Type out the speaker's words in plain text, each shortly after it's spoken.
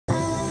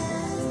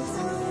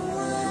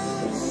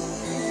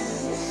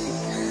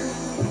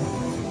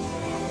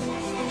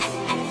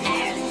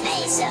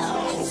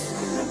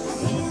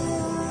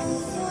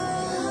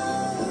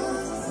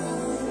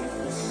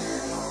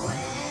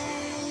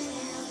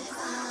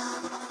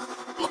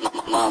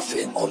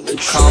Muffin on the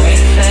track. Call me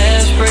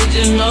fast break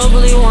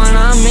Ginobili when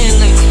I'm in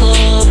the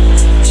club.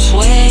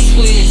 Swag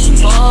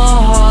swish, ball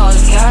hard,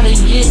 gotta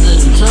get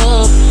the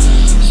dub.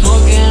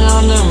 Smoking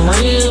on them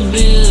real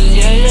bills,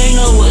 yeah, they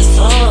know what's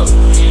up.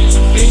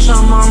 Bitch,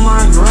 I'm on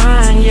my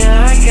grind,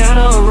 yeah, I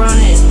gotta run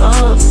it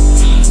up.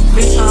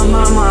 Bitch, I'm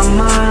on my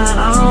mind,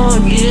 I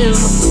don't give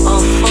a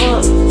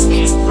fuck.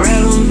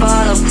 Grab him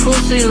by the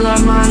pussy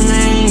like my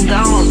name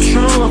Donald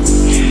Trump.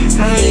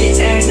 Heard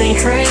he acting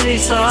crazy,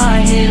 so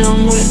I hit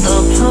him with the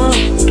pump.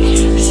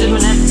 Sippin'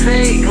 that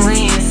fake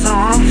lean, so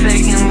I'm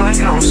faking like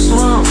I'm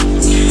slumped.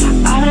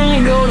 I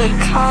didn't go to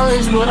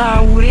college, but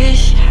I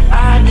wish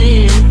I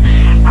did.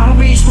 I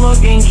be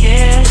smoking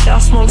cash, y'all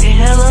smoking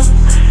hella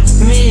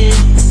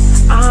mid.